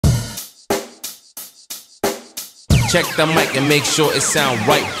Check the mic and make sure it sound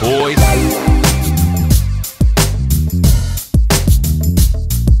right, boys.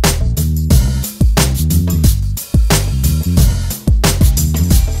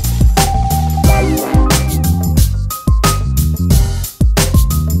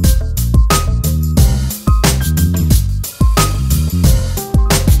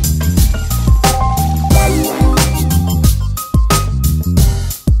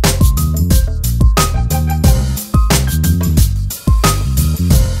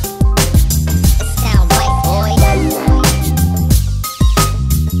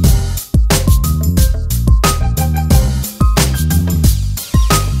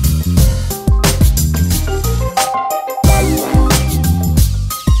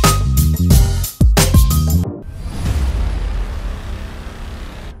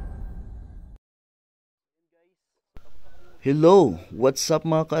 Hello! What's up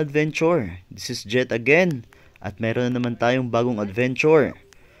mga ka-adventure? This is Jet again at meron na naman tayong bagong adventure.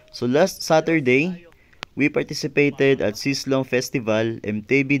 So last Saturday, we participated at Seslong Festival,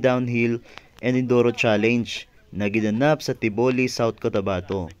 MTB Downhill and Enduro Challenge na ginanap sa Tboli, South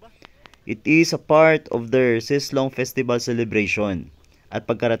Cotabato. It is a part of their Seslong Festival celebration. At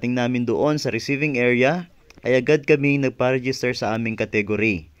pagkarating namin doon sa receiving area, ay agad kaming nagpa-register sa aming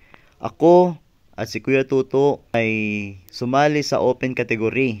category. Ako at si Kuya Tuto ay sumali sa open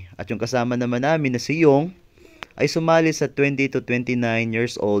category at yung kasama naman namin na si Yong ay sumali sa 20 to 29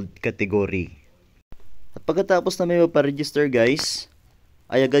 years old category. At pagkatapos na may pa-register guys,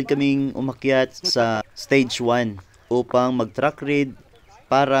 ay agad kaming umakyat sa stage 1 upang mag-track read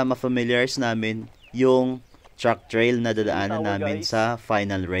para ma-familiarize namin yung track trail na dadaanan namin sa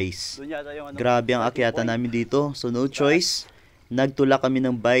final race. Grabe ang akyatan namin dito, so no choice, nagtula kami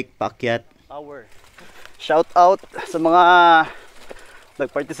ng bike paakyat. Shout out sa mga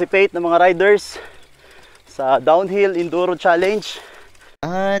nag-participate na mga riders sa Downhill Enduro Challenge.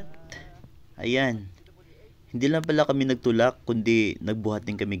 At ayan, hindi lang pala kami nagtulak kundi nagbuhat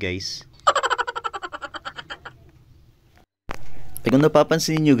din kami guys. Kung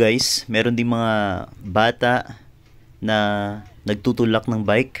napapansin niyo guys, meron ding mga bata na nagtutulak ng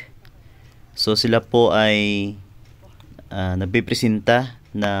bike. So sila po ay nagpipresenta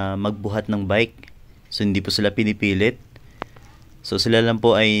na magbuhat ng bike. So hindi po sila pinipilit. So sila lang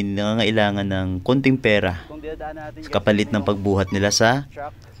po ay nangangailangan ng konting pera sa kapalit ng pagbuhat nila sa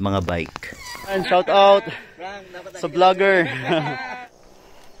mga bike. And shout out sa vlogger.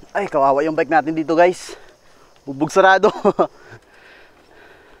 Ay, kawawa yung bike natin dito guys. Bubog sarado.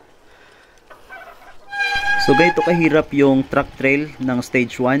 So ganito kahirap yung track trail ng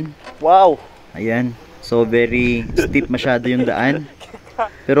stage 1. Wow. Ayan. So very steep masyado yung daan.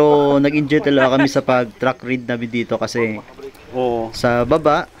 Pero nag-enjoy talaga kami sa pag-track read namin dito kasi sa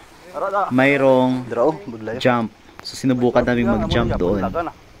baba mayroong jump. So sinubukan namin mag-jump doon.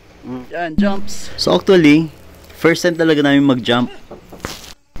 Yan, jumps. So actually, first time talaga namin mag-jump.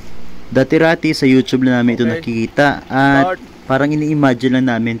 Dati-rati sa YouTube na namin ito nakikita at parang ini-imagine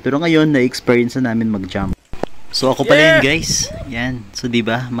lang namin. Pero ngayon na-experience na namin mag-jump. So ako pala yun guys. Yan. So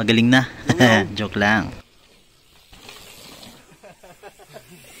diba, magaling na. Joke lang.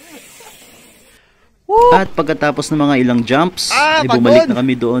 At pagkatapos ng mga ilang jumps, ay bumalik na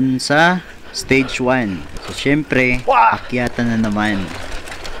kami doon sa stage 1. So syempre, akyatan na naman.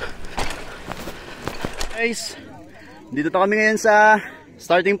 Guys, dito kami ngayon sa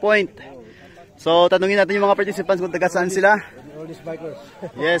starting point. So tanungin natin yung mga participants kung taga saan sila.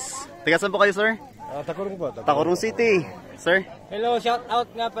 Yes, taga saan po kayo sir? Takurong po. Takurong City. Sir? Hello, shout out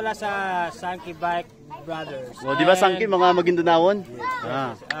nga pala sa Sanky Bike Brothers. O, di ba Sanky, mga Maguindanawon?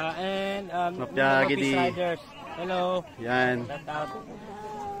 Yes. And mga Peace Riders. Hello. Yan.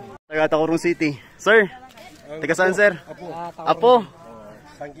 Taga Takurong City. Sir? Taga saan sir? Apo.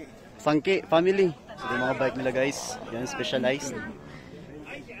 Sanky family. So, yung mga bike nila guys. Yan, specialized.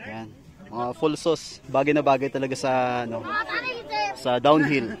 Yan. Mga full sauce. Bagay na bagay talaga sa, ano, sa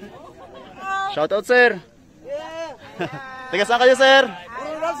downhill. Shout out sir. Taga saan kayo sir?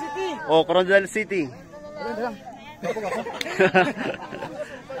 Coronadal City. Oh, Coronadal City.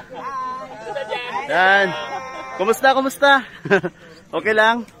 Yan. Kumusta? Okay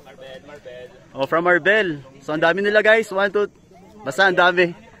lang? Oh, from Marbel. So ang dami nila guys. 1, 2. Basta ang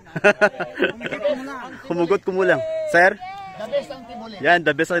dami. Humugot kumulang. Sir? The best ang Tboli. Yan,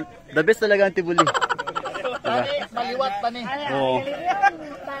 the best talaga ang Tboli. Maliwat pa ni. Oo.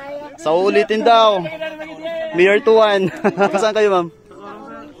 Sa ulitin daw. Mayor to 1. Kasaan kayo ma'am?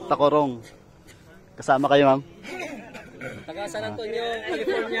 Takurong. Kasama kayo ma'am? Taga San Antonio,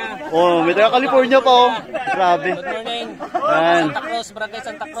 California. Oh, may taga California pa oh. Grabe. Good morning. Yan. Santa Cruz, Barangay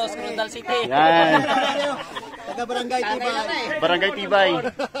Santa Cruz, Coronadal City. Yan. Taga Barangay Tibay. Barangay Tibay.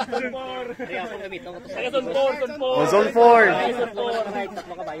 Oh, Zone 4.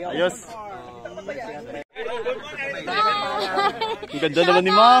 Ayos. Ang ganda naman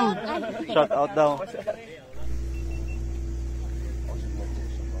ni Ma'am. Shout out daw.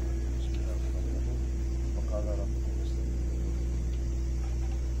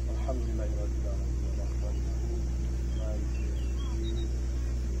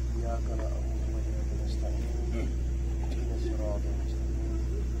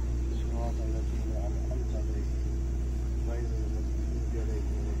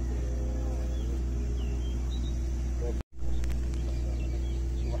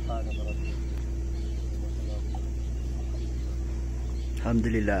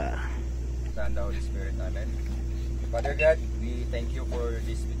 Alhamdulillah. And the Holy Spirit, Amen. Father God, we thank you for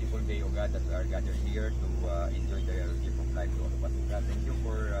this beautiful day, O God, that we are gathered here to enjoy the gift of life to all of us, O God. Thank you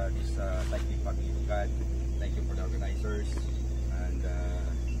for this lively Paki, O God. Thank you for the organizers and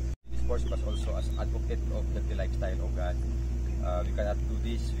this course was also as advocate of the lifestyle, O God. We cannot do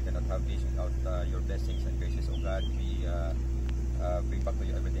this, we cannot have this without your blessings and graces, O God. We bring back to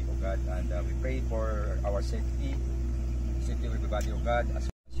you everything, O God, and we pray for our safety with everybody, O God,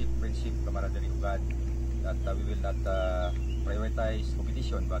 as friendship, camaraderie, O God, that we will not prioritize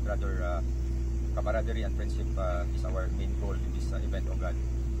competition, but rather camaraderie and friendship is our main goal in this event, O God.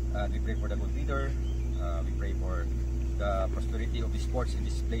 We pray for the good leader, we pray for the prosperity of the sports in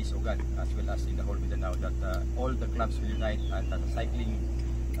this place, O God, as well as in the whole Mindanao, that all the clubs will unite and that the cycling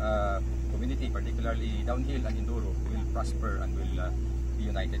community, particularly downhill and enduro, will prosper and will be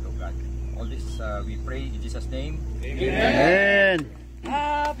united, O God. All this we pray in Jesus' name. Amen.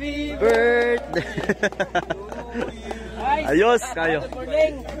 Happy Birthday. Ayos kayo.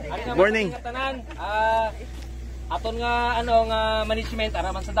 Good morning. Aton nga management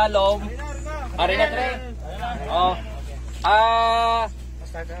araman sa dalom. Ari na tre. Oh.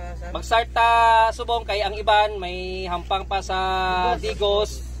 Mag-start ta subong kay ang iban may hampang pa sa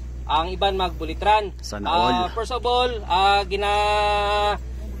Digos, ang iban magbulitran. First of all,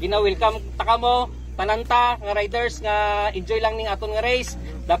 gina-welcome ta kamo tananta nga riders nga enjoy lang ning aton nga race.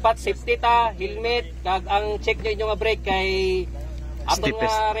 Dapat safety ta, helmet, kag ang check nyo nga brake kay aton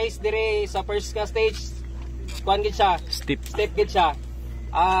nga race dire sa first nga stage. Kuan gid siya, steep gid siya.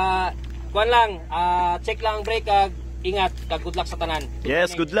 Kuan lang, check lang ang brake kag ingat, kag good luck sa tanan.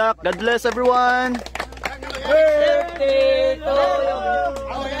 Yes, good luck. God bless everyone. Safety to you.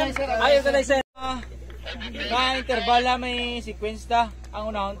 Ay, organizer. Intervala may sequence ta.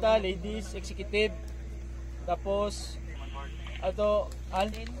 Ang unahon ta ladies executive. Tapos ato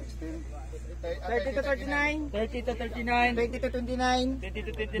 30 to 39, 20 to 29,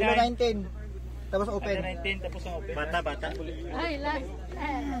 19. Tapos open. 19 tapos ang open. Bata. Ay, last.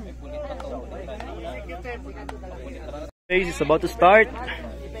 Race is about to start.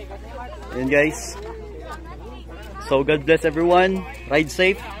 Ayan guys. So God bless everyone. Ride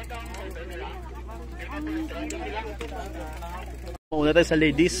safe. Una tayo sa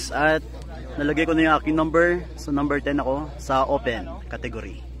ladies at nalagay ko na yung aking number. So number 10 ako sa open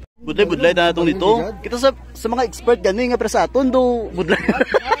category. Budlay na itong dito. Kita sa mga expert gano'n nga para sa aton do.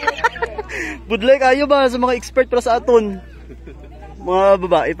 Budlay kayo ba sa mga expert para sa aton? Mga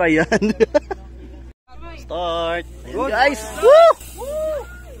babae pa yan. Start. Ayan guys. Woo!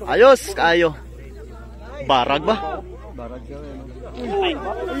 Ayos kayo. Barag ba? Barag ka. Ay.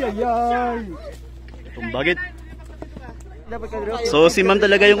 Tumbagit. So si ma'am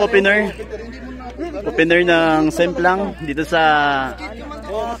talaga yung opener ng Semplang dito sa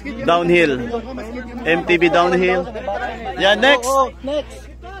downhill, MTB downhill. Yeah, next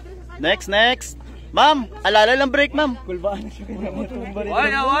ma'am, alala lang break ma'am.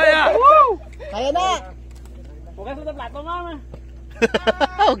 Waya. Kaya na. Hugas sa plato mama.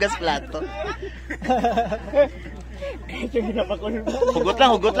 Hugas plato. Hugot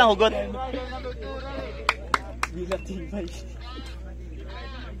lang.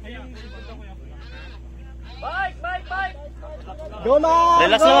 Bike. Go na.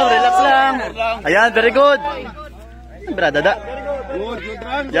 Relax lang. Ayan, very good. Brada da.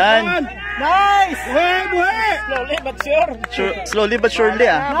 Yan. Nice. Buhay. Slowly but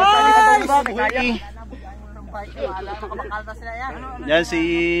surely ah. Nice. Yan si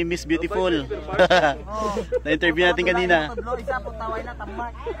Miss Beautiful. Na-interview natin kanina.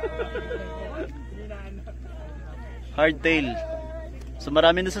 Hardtail. So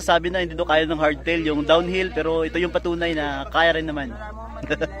marami nasasabi na hindi daw kaya ng hardtail yung downhill, pero ito yung patunay na kaya rin naman.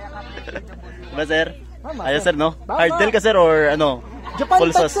 Diba sir? Ayan sir no? Hardtail ka sir or ano?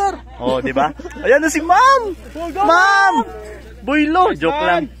 Japan tech sir. Oh, di ba? Ayan na si Ma'am. Ma'am. Buylo, joke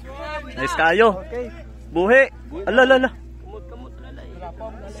lang. Nice kayo. Buhi. Ala, ala, ala.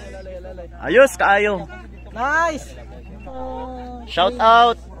 Ayos, kaayo. Nice! Shout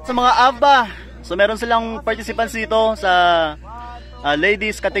out sa mga ABBA. So meron silang participants dito sa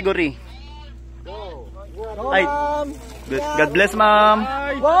ladies category. Ay, God bless, ma'am.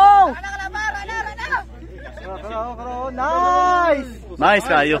 Wow! Nice! Nice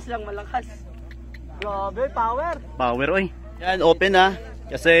kayo. Grabe, power! Power, oy. Yan, open ha.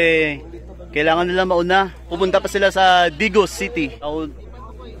 Kasi kailangan nila mauna. Pupunta pa sila sa Digos City.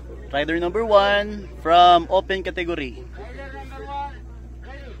 Rider number 1 from open category.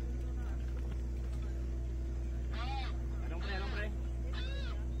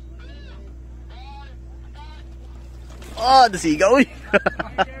 Oh, dasigaw uy.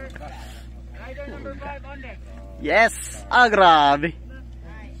 Yes. Ah, grabe.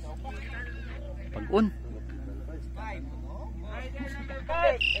 Pag-un.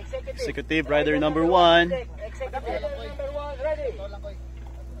 Executive rider number 1.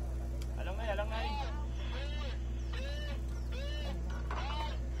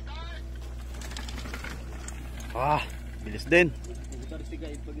 Ah, bilis din.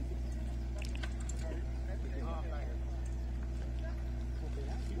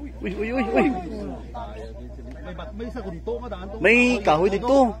 Uy, uy, uy, uy. May kahoy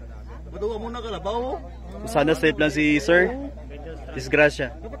dito. Sana safe lang si sir.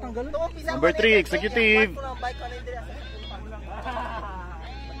 Disgrasya. Number 3, executive.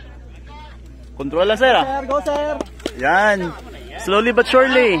 Control lang, sir. Sir, go sir! Yan. Slowly but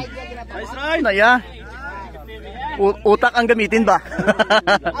surely. Nice ride. Naya. Utak ang gamitin ba?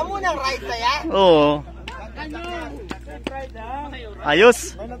 Amo nang ride na yan? Oo.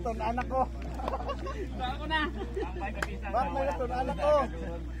 Ayos. May naton anak ko. Bak, may naton anak ko.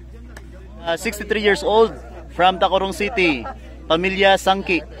 63 years old from Tacorong City. Pamilya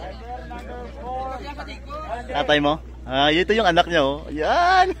Sangki. Tatay mo? Ito yung anak niya, oh.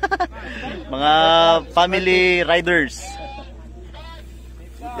 Yan. Mga family riders.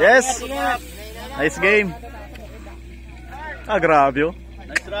 Yes. Nice game. Ah, grabe, oh.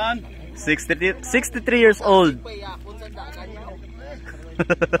 Nice run. 63 years old.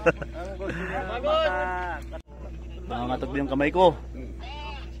 Nangangatok din yung kamay ko.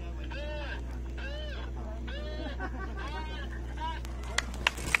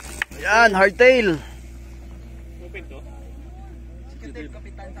 Yan, hardtail. Open to.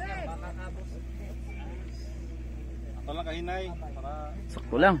 Ako lang kahinay. Para...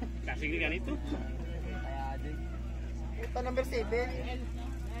 Sakto lang. Kasi ganito. Ito number 7.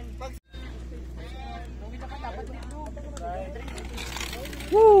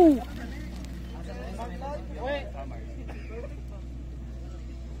 Woo!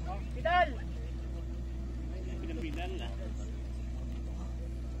 Pidal! Pidal na.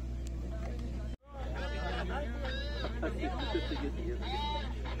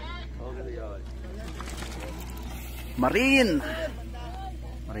 Marine.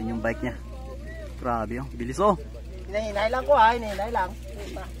 Marine yung bike niya. Grabe, oh. Bilis, oh. Hinahinay lang ko ha, hinahinay lang.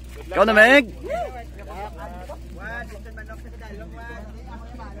 Ikaw na, Meg.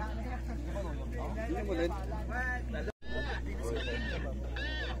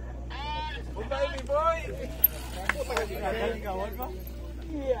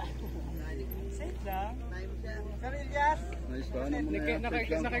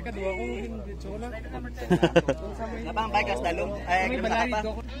 Nakay kadua ko hindi chola. Abang bike as dalong. Ay, balari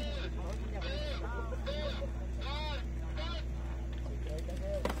ko.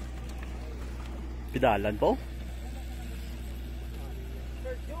 Pidalan po.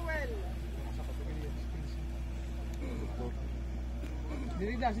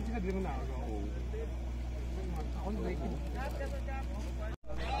 Dili da si dili mo na ako. Ako like.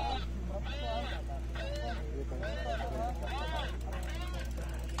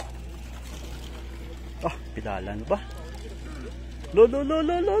 Ah, pidalan ba? Lo lo lo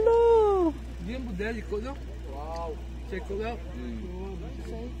lo lo lo. Di ang budel ko no. Wow. Check ko out.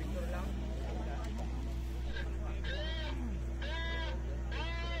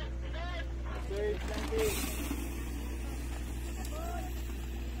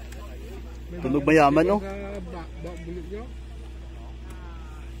 Tunog mayaman, no? Bulit nyo.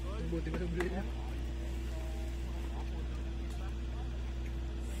 Buti ba sa bulit nyo?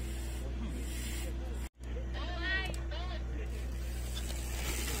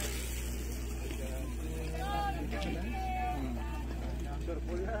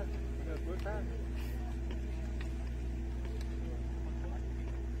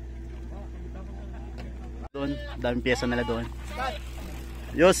 Doon, daming pyesa nila doon.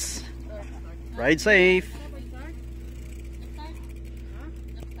 Yos. Ride safe.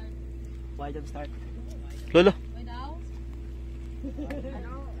 Why jump start? Lolo.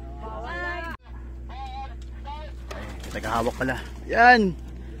 Nagahawak pala. Yan.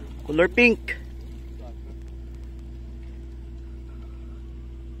 Color pink.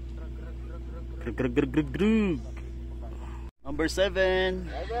 Grug. Number 7.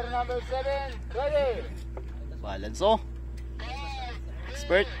 Number 7, ready. Balance oh.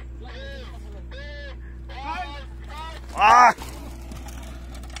 Expert. Ah!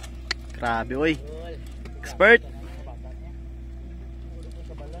 Grabe oy. Expert.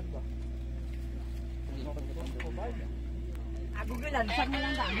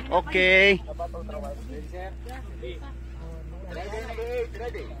 Okay.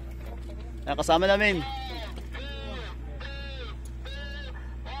 Nakasama namin.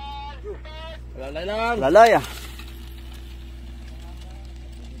 Lalay ah.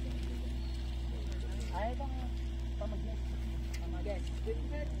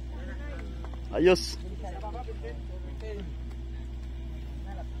 Ayos.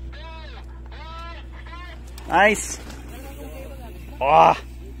 Nice. Wah.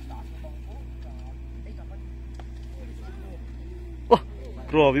 Oh,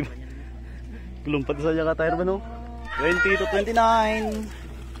 grabe. Lumpat sa niya ka tire ba no? 20 to 29.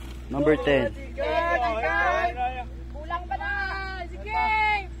 Number 10. Kulang pa na. Sige.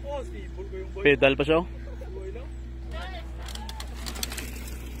 Pedal pa siya. Oh.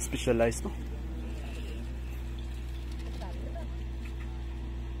 Specialized to.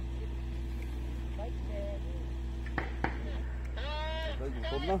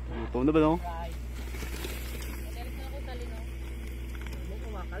 Gutom na ba no?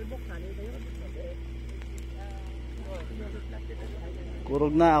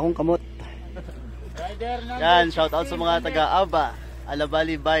 Kurog na akong kamot. Yan, shout out sa mga taga-ABA,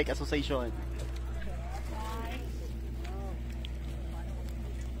 Alabali Bike Association.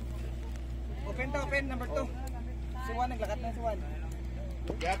 Open, number 2. Si Juan, naglakat na si Juan.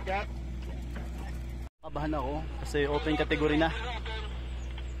 Gat. Kabahan ako kasi open category na.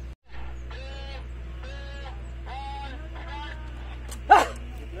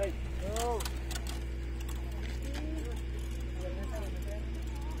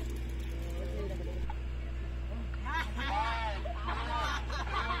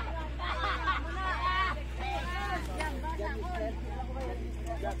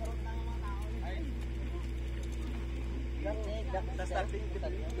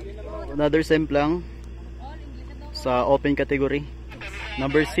 Another semp lang sa open category.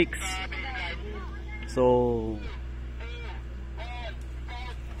 Number 6. So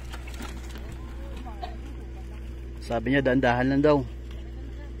sabi niya dandahan lang daw.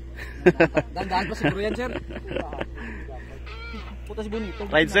 Dandahan pa siguro yan, sir. Putas bonito.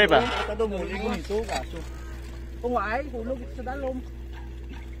 Ride safe ah. Puta muli bonito kaso. Kung ay hulog ito sa dalom.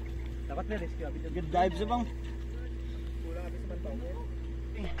 Dapat may rescue abi. Good dive sa bang.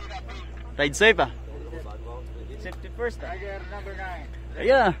 Ride safe ah. Safety first. Tiger number 9.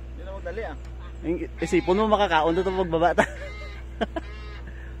 Kaya Hindi na magdali ah. isipon mo makakaon dito magbabata.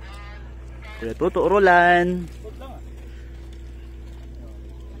 Kaya tuturulan.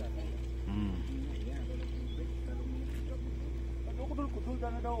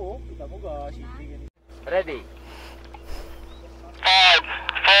 Ready? 5,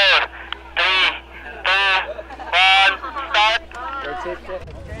 4, 3, 2, 1, start!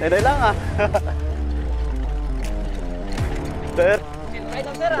 Teray lang ah. Sir.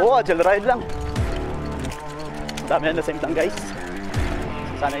 Oo, chill ride lang. Dami na same lang guys.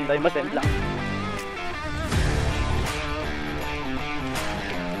 Sana hindi tayo masame lang.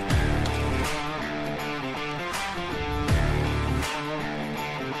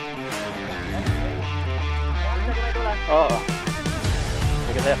 Oo.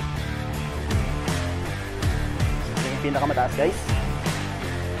 Sige sir. Yung pinakamataas guys.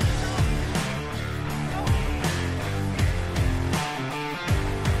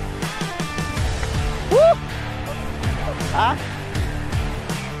 Woo! Ha?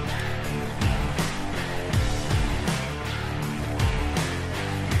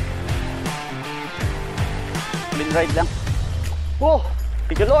 Clean ride lang. Woo!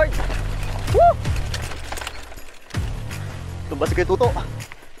 Thank you Lord! Woo! Tumba si kayo tuto.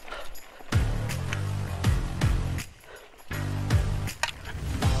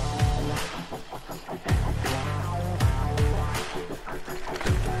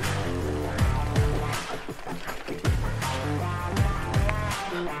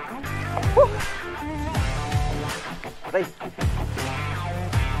 Okay.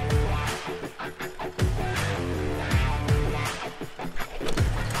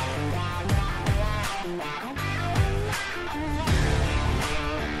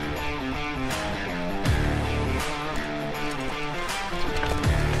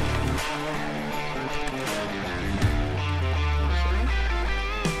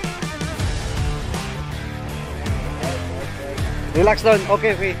 Relax down.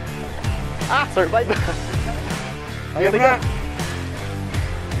 Okay, okay. Survive. Ayaw na.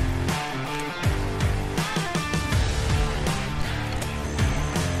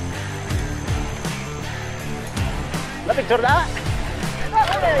 Picture na.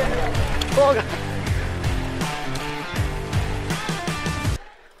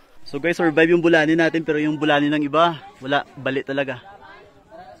 So guys, survive yung bulani natin, pero yung bulani ng iba, wala, bali talaga.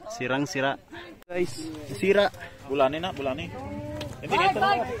 Sirang sira. Guys, sira. Bulani na, bulani. Hindi dito.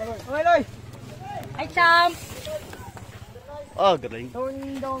 Ay, champ! Oh, galing.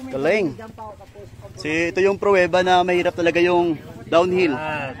 Galing. Ito yung pruweba na mahirap talaga yung downhill.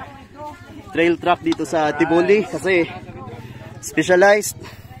 Trail track dito sa Tboli kasi specialized.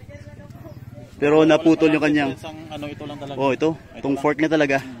 Pero naputol yung kanyang. Ano ito lang talaga. Oh, itong fork na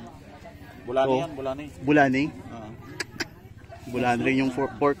talaga. Bulani yan, bulani. Bulani. Bulani rin yung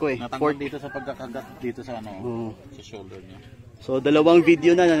fork ko eh. Natanggal dito sa pagkakagat dito sa ano, sa shoulder niya. So dalawang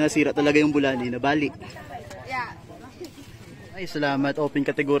video na nasira talaga yung bulani, nabali. Ay, salamat. Open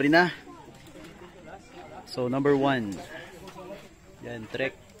category na. So number 1. Yan,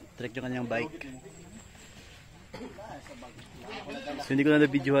 trek yung kanyang bike. So hindi ko na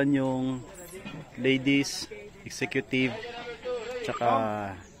na-videohan yung ladies, executive, tsaka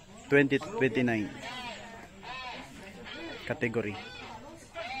 2029 category.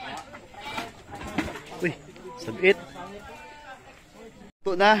 Uy, sabit.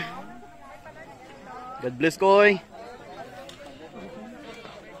 Ito na. God bless, Koy.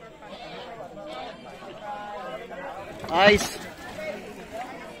 Ice.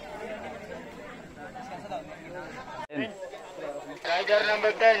 Rider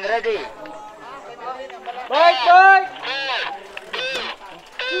number 10, ready. Bye, bye!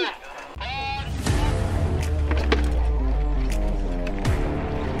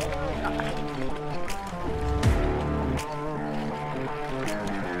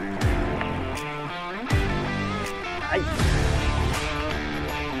 Ay.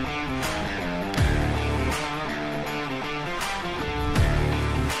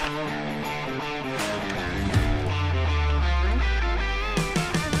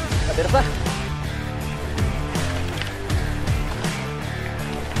 Kabersa.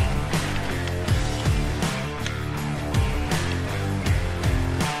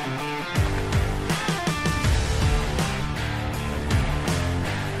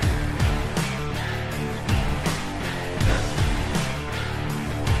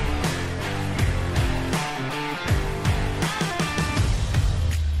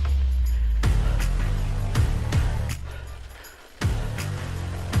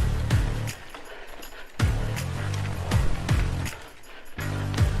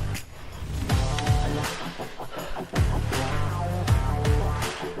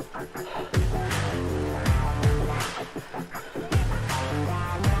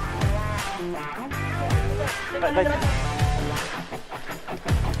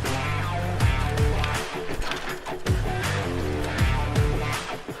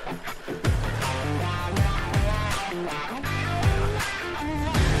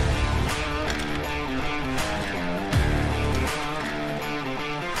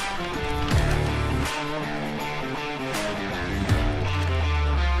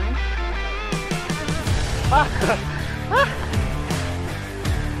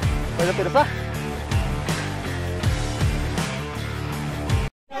 Pwede pirsa.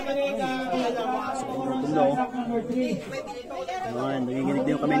 Ayan, nagiginig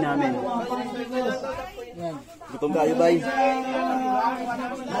din yung kamay namin. Gutom kayo, bay.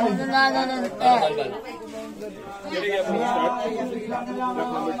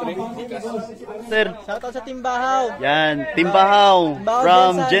 Sir, Shoutout sa Timbahaw. yan, Timbahaw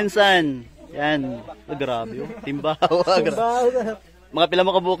from Jensen. Yan, grabe yun. Timbahaw. Timbahaw. Mga pila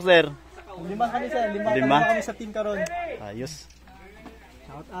mo kabuok, sir? 5 kami sir, 5 Lima? kami sa team karon. Ayos.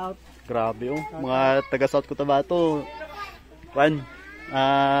 Shout out. Grabe yun. Mga taga South Cotabato. Juan,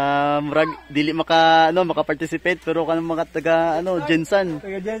 dili maka-participate pero kanang mga taga Jensen.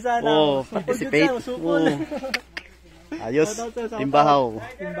 Taga Jensen. Participate. Ayos. Shout out, sir. Shout Timbahaw.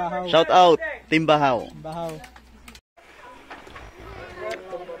 Timbahaw. Shout out, Timbahaw. Timbahaw.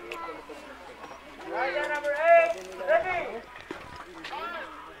 Rider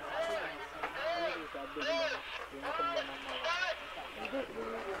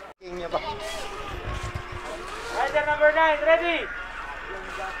number 9, ready?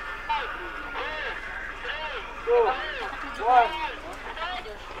 Go. 1.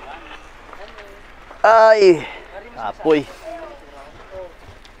 Ay, apoy.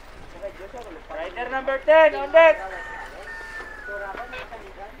 Rider number 10, on deck.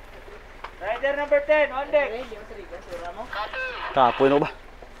 Rider number 10, on deck. Kapoy na ba?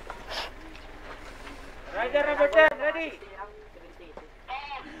 Rider number 10, ready?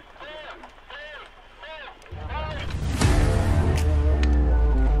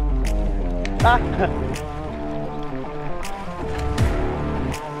 Ah!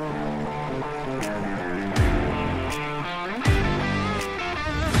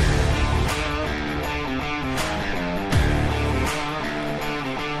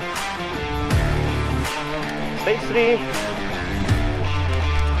 Space 3.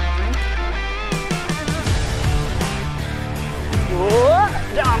 Whoa,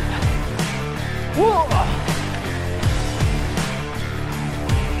 jump. Whoa.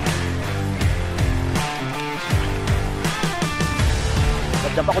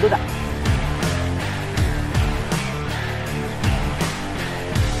 Jump ako doon ah.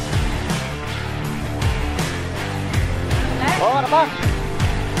 Oh, ano pa?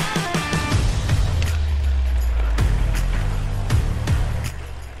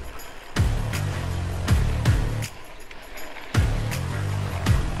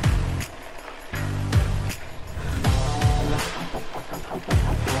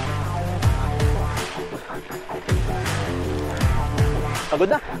 Pagod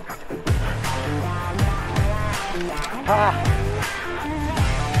na. Ah.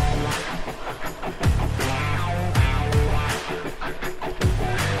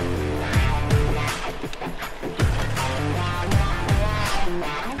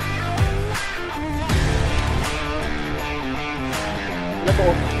 Ano to?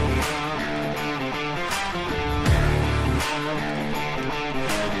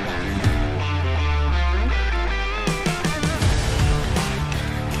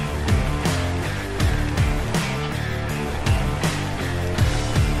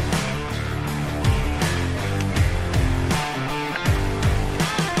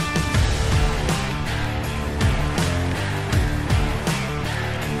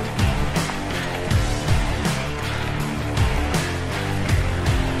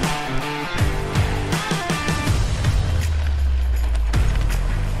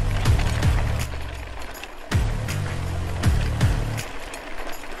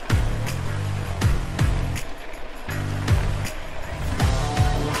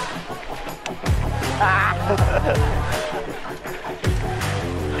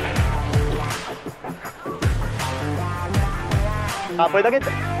 Kapoy dagit.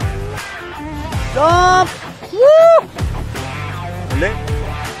 Jump! Woo! Uli.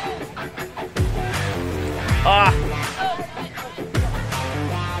 Ah!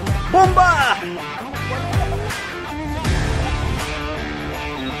 Bomba!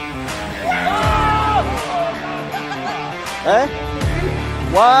 Eh?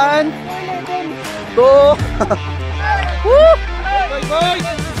 1 2 Woo!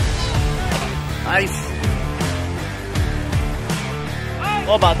 Nice.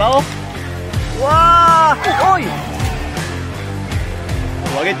 Oh, bata oh. Wow! Oy!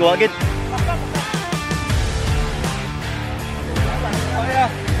 Wagit, wagit.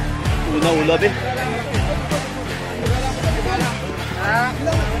 Una-ula be.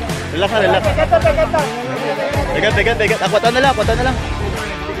 Relax na, relax. Begat, begat, begat. Akwatan na lang, akwatan na lang.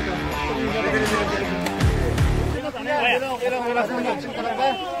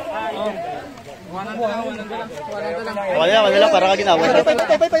 Wala lang para kaginawa.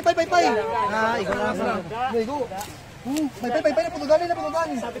 Pay. Ah, ikaw lang sa. Go. Pay na putugan na putugan.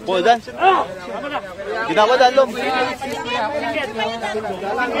 Putugan. Ginawa dan lom.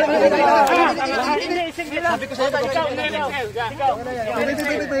 Sabi ko sa iyo.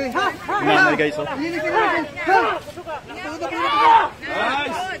 Pay. Ngani guys oh. Good.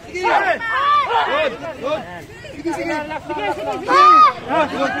 Sige.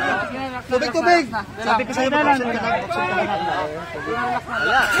 Tubig. Sabi ko sa iyo.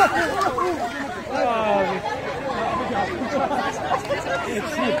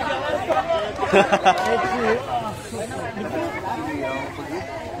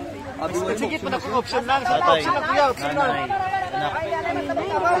 Sige, pa na option lang. Option lang kuya, option lang.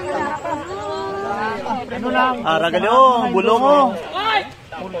 Ano lang? Aragan oh, bulong oh.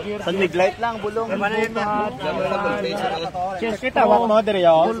 San light lang, bulong. Cheers kita, what mo diri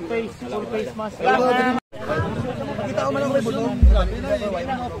yo? Full face mask. Makita mo lang may bulong.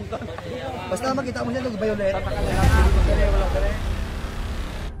 Basta makita mo niya nag-violet.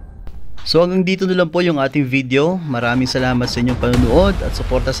 So hanggang dito na lang po yung ating video. Maraming salamat sa inyong panonood at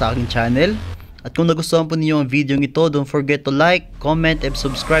suporta sa aking channel. At kung nagustuhan po ninyo ang video ito, don't forget to like, comment, and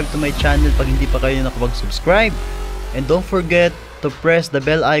subscribe to my channel pag hindi pa kayo nakapag-subscribe. And don't forget to press the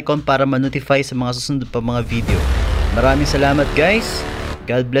bell icon para ma-notify sa mga susunod pa mga video. Maraming salamat guys.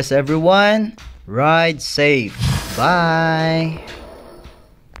 God bless everyone. Ride safe. Bye!